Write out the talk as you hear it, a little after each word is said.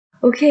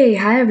Okay,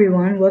 hi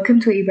everyone,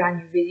 welcome to a brand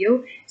new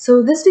video.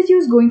 So this video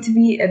is going to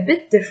be a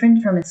bit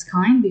different from its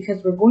kind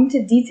because we're going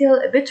to detail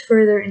a bit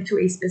further into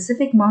a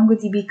specific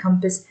MongoDB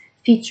Compass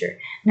feature.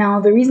 Now,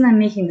 the reason I'm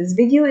making this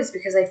video is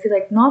because I feel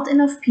like not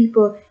enough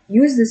people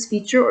use this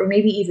feature or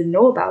maybe even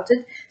know about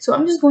it. So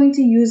I'm just going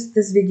to use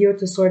this video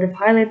to sort of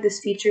highlight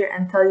this feature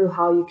and tell you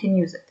how you can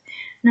use it.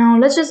 Now,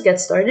 let's just get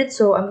started.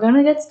 So I'm going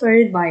to get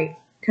started by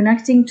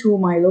connecting to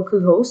my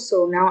local host.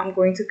 So now I'm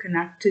going to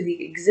connect to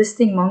the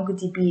existing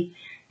MongoDB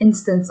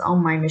instance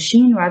on my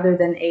machine rather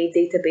than a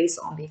database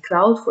on the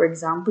cloud, for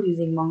example,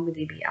 using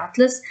MongoDB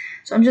Atlas.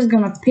 So I'm just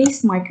going to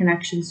paste my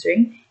connection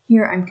string.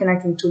 Here I'm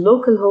connecting to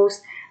localhost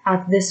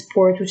at this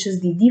port, which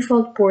is the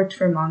default port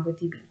for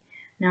MongoDB.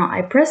 Now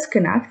I press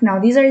connect. Now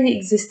these are the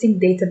existing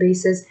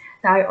databases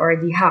that I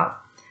already have.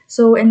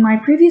 So in my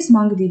previous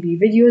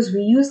MongoDB videos, we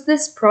used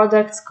this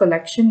products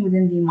collection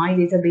within the My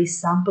Database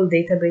sample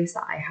database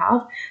that I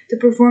have to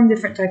perform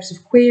different types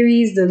of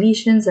queries,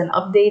 deletions, and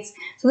updates.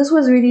 So this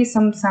was really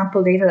some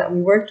sample data that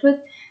we worked with,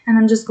 and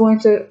I'm just going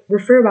to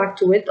refer back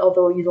to it,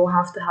 although you don't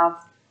have to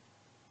have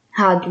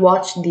had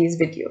watched these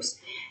videos.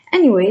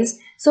 Anyways,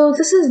 so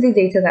this is the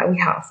data that we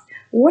have.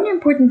 One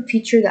important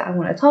feature that I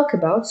want to talk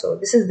about, so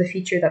this is the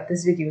feature that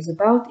this video is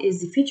about, is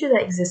the feature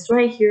that exists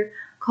right here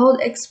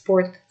called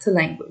export to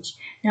language.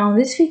 Now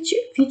this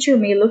feature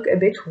may look a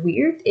bit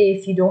weird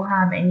if you don't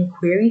have any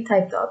query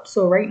typed up.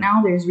 So right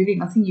now there's really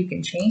nothing you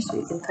can change. So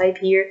you can type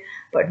here,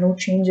 but no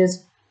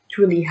changes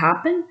truly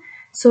happen.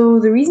 So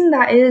the reason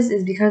that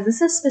is because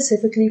this is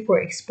specifically for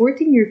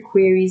exporting your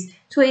queries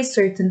to a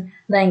certain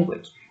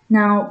language.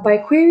 Now, by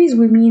queries,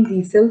 we mean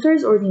the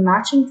filters or the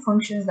matching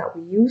functions that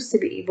we use to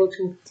be able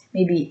to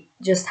maybe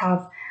just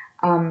have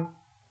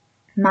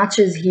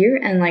matches here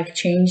and like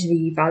change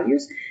the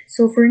values.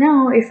 So for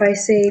now, if I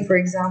say, for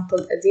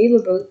example,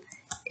 available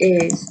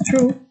is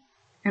true,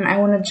 and I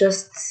want to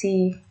just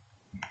see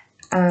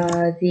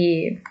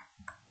the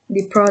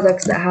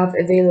products that have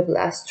available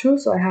as true.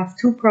 So I have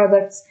two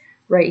products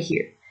right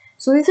here.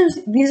 So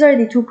these are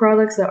the two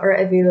products that are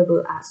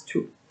available as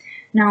true.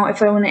 Now,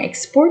 if I want to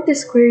export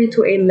this query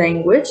to a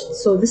language,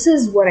 so this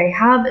is what I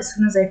have as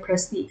soon as I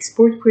press the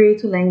export query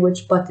to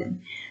language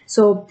button.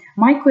 So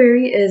my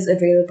query is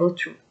available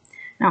true.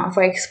 Now, if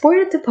I export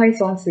it to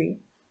Python 3,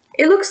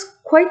 it looks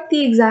quite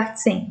the exact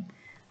same.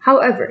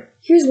 However,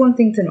 here's one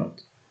thing to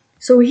note.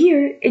 So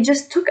here, it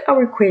just took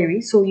our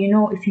query. So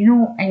if you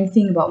know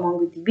anything about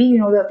MongoDB, you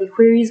know that the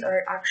queries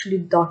are actually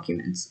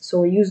documents.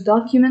 So we use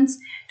documents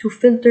to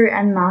filter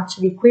and match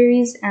the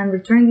queries and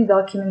return the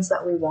documents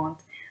that we want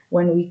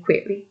when we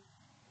query.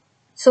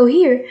 So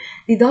here,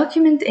 the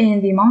document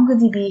in the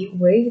MongoDB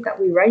way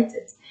that we write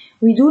it,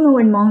 we do know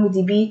in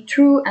MongoDB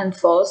true and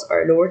false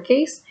are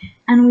lowercase,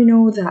 and we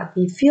know that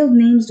the field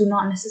names do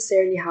not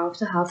necessarily have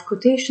to have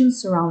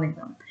quotations surrounding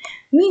them.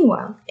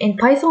 Meanwhile, in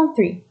Python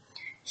 3,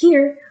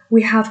 here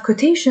we have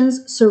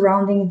quotations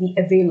surrounding the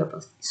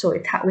available. So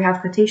we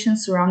have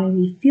quotations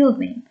surrounding the field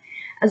name,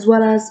 as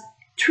well as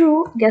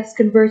true gets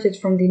converted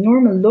from the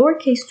normal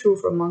lowercase true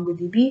from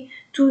MongoDB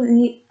to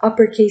the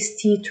uppercase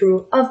T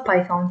true of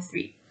Python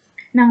 3.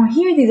 Now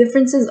here the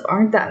differences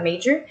aren't that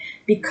major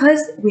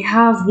because we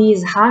have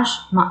these hash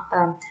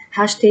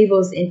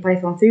tables in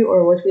Python 3,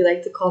 or what we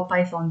like to call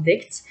Python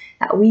dicts,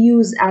 that we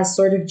use as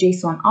sort of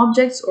JSON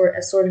objects or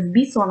as sort of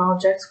BSON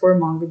objects for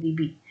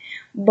MongoDB.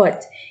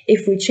 But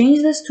if we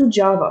change this to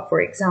Java,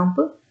 for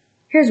example,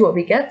 here's what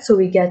we get. So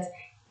we get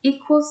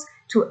equals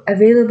to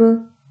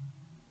available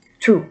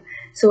true.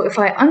 So if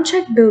I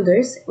uncheck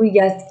builders, we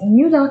get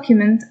new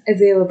document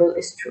available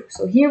is true.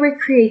 So here we're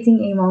creating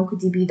a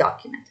MongoDB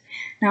document.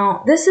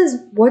 Now this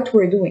is what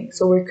we're doing.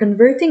 So we're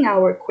converting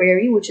our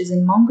query, which is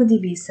in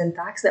MongoDB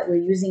syntax that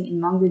we're using in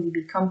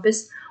MongoDB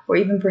Compass, or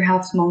even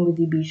perhaps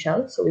MongoDB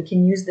shell. So we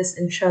can use this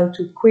in shell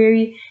to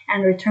query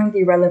and return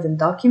the relevant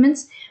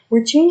documents.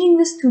 We're changing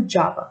this to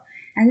Java.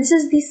 And this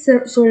is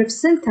the sort of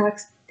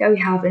syntax that we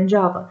have in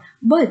Java,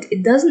 but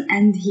it doesn't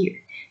end here.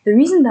 The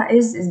reason that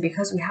is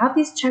because we have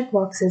these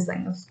checkboxes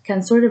that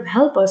can sort of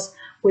help us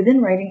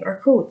within writing our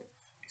code.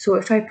 So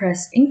if I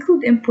press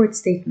include import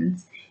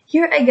statements,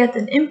 here I get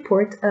an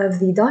import of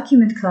the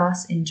document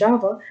class in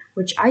Java,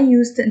 which I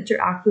use to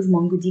interact with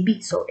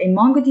MongoDB. So a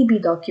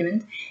MongoDB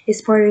document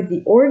is part of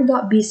the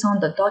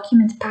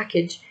org.bson.document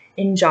package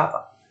in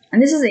Java.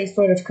 And this is a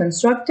sort of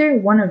constructor,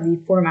 one of the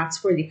formats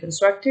for the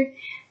constructor,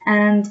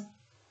 and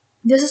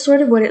this is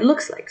sort of what it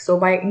looks like. So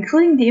by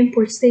including the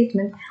import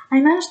statement,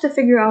 I managed to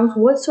figure out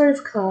what sort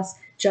of class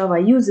Java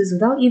uses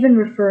without even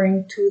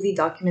referring to the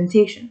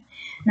documentation.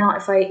 Now,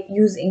 if I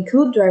use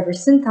include driver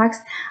syntax,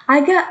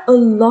 I get a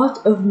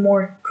lot of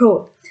more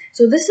code.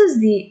 So this is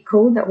the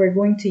code that we're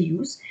going to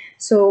use.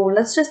 So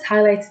let's just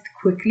highlight it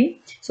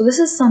quickly. So this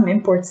is some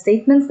import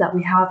statements that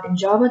we have in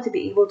Java to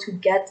be able to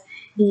get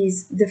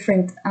these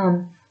different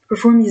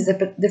perform these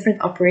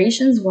different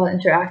operations while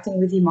interacting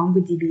with the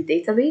MongoDB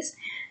database.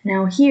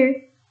 Now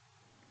here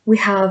we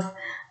have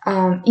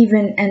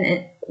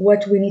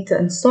what we need to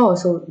install.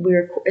 So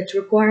it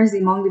requires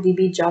the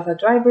MongoDB Java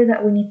driver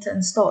that we need to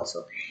install.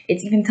 So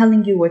it's even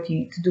telling you what you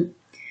need to do.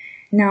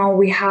 Now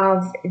we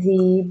have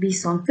the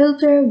BSON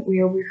filter,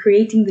 where we're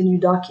creating the new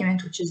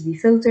document, which is the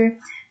filter.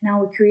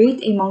 Now we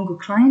create a Mongo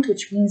client,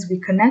 which means we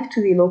connect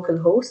to the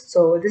local host.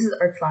 So this is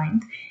our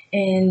client.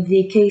 In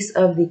the case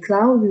of the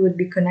cloud, we would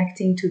be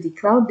connecting to the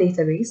cloud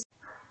database.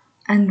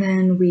 And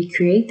then we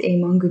create a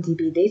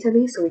MongoDB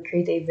database. So we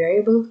create a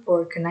variable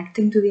for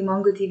connecting to the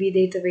MongoDB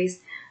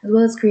database, as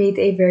well as create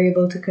a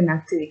variable to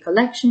connect to the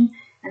collection,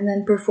 and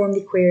then perform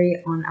the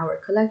query on our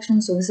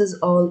collection. So this is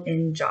all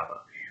in Java.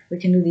 We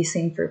can do the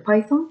same for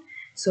Python.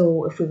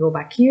 So if we go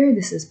back here,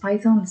 this is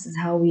Python. This is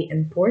how we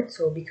import.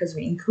 So because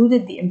we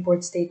included the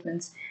import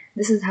statements,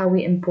 this is how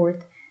we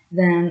import.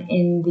 Then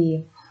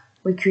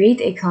we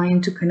create a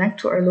client to connect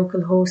to our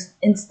local host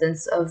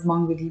instance of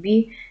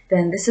MongoDB.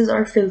 Then this is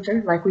our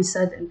filter. Like we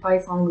said in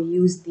Python, we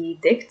use the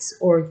dicts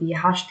or the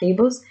hash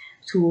tables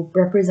to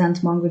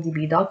represent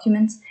MongoDB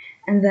documents.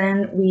 And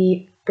then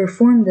we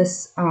perform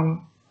this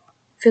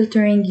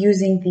filtering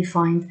using the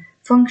find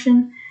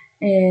function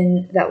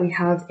that we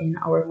have in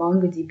our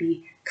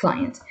MongoDB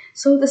client.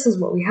 So this is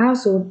what we have.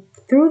 So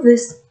through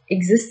this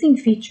existing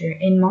feature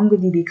in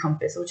MongoDB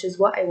Compass, which is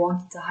what I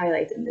wanted to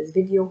highlight in this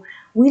video,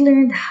 we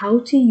learned how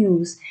to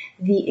use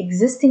the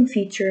existing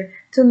feature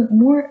to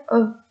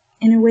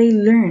in a way,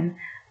 learn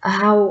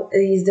how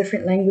these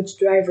different language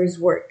drivers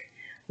work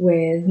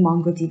with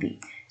MongoDB.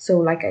 So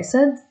like I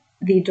said,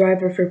 the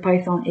driver for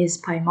Python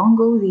is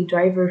PyMongo. The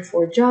driver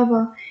for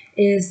Java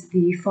is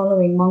the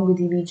following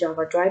MongoDB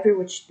Java driver,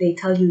 which they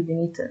tell you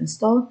need to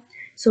install.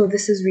 So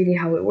this is really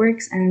how it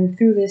works, and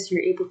through this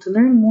you're able to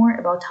learn more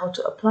about how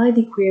to apply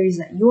the queries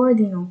that you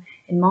already know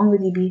in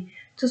MongoDB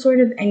to sort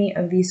of any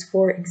of these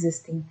 4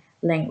 existing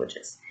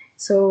languages.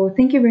 So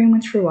thank you very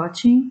much for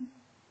watching.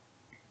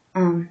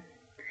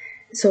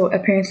 So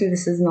apparently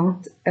this is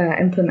not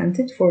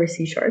implemented for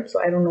C#,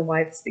 so I don't know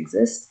why this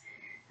exists.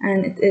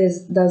 And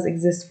it does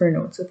exist for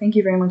Node. So thank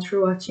you very much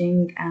for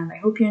watching, and I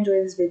hope you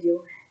enjoyed this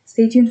video.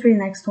 Stay tuned for the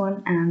next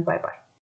one, and bye-bye.